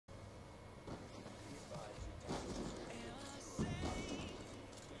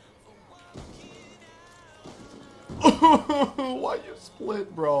Why you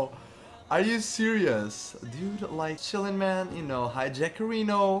split, bro? Are you serious? Dude, like, chillin', man, you know,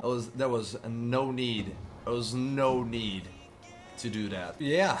 hijackerino. There was no need. There was no need to do that.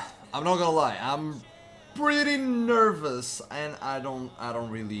 Yeah, I'm not gonna lie, I'm pretty nervous, and I don't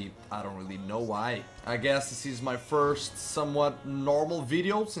really know why. I guess this is my first somewhat normal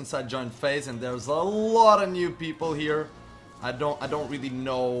video since I joined FaZe, and there's a lot of new people here. I don't really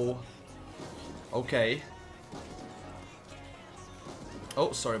know. Okay.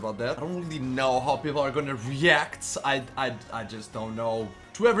 Oh, sorry about that. I don't really know how people are gonna react. I just don't know.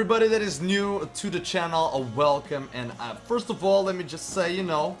 To everybody that is new to the channel, a welcome. And first of all, let me just say, you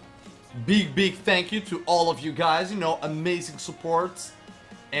know, big thank you to all of you guys. You know, amazing support.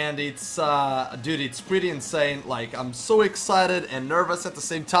 And it's, dude, it's pretty insane. Like, I'm so excited and nervous at the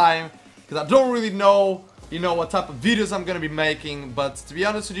same time, because I don't really know, you know, what type of videos I'm gonna be making. But to be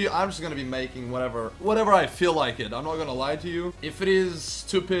honest with you, I'm just gonna be making whatever I feel like it. I'm not gonna lie to you. If it is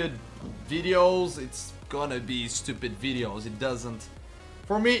stupid videos, it's gonna be stupid videos. It doesn't,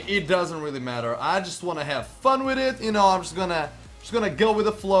 for me, it doesn't really matter. I just wanna have fun with it. You know, I'm just gonna go with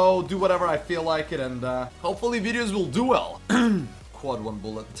the flow, do whatever I feel like it, and hopefully videos will do well. Quad one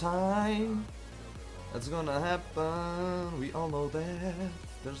bullet time. That's gonna happen. We all know that.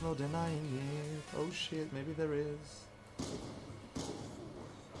 There's no denying it. Oh shit, maybe there is.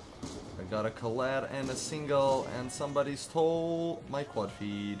 I got a collab and a single, and somebody stole my quad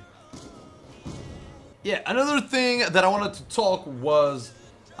feed. Yeah, another thing that I wanted to talk was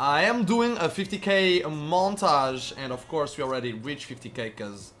I am doing a 50k montage, and of course we already reached 50k,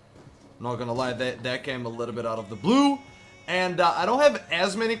 because I'm not gonna lie, that came a little bit out of the blue. And I don't have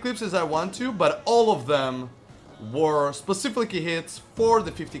as many clips as I want to, but all of them were specifically hits for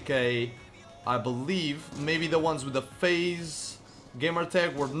the 50k, I believe. Maybe the ones with the FaZe gamer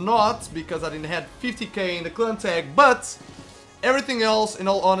tag were not, because I didn't have 50k in the clan tag, but everything else, in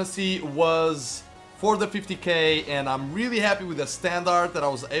all honesty, was for the 50k, and I'm really happy with the standard that I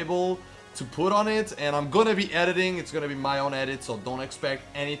was able to put on it. And I'm gonna be editing, it's gonna be my own edit, so don't expect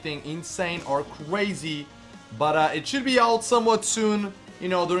anything insane or crazy, but it should be out somewhat soon, you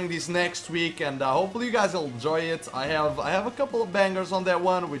know, during this next week, and hopefully you guys will enjoy it. I have a couple of bangers on that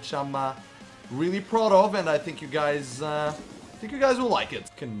one, which I'm really proud of, and I think you guys will like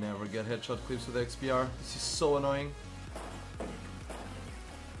it. Can never get headshot clips with XPR. This is so annoying.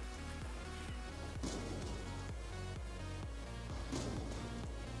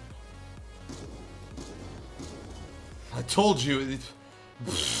 I told you,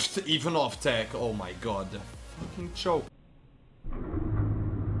 even off tech. Oh my god, fucking choke.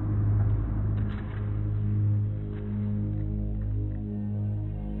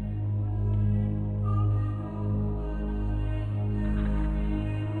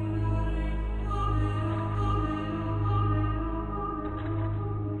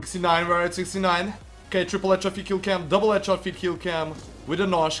 We're at 69. Okay, triple headshot feed kill cam, double headshot feed kill cam with a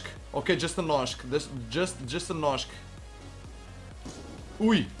noshk. Okay, just a noshk. Just a noshk.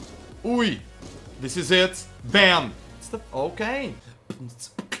 Ui, ui. This is it. Bam. It's the okay.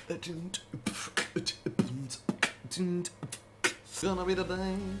 Gonna be the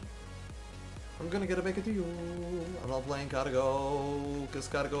day. I'm gonna get a back at you. I'm not playing cargo, cause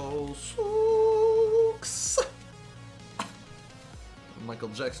cargo sucks. Michael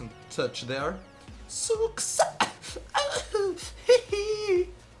Jackson touch there. Sucks.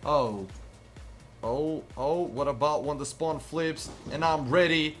 Oh, what about when the spawn flips and I'm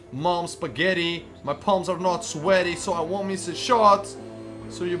ready? Mom spaghetti. My palms are not sweaty, so I won't miss a shot.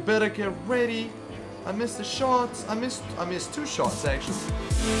 So you better get ready. I missed the shots. I missed two shots actually.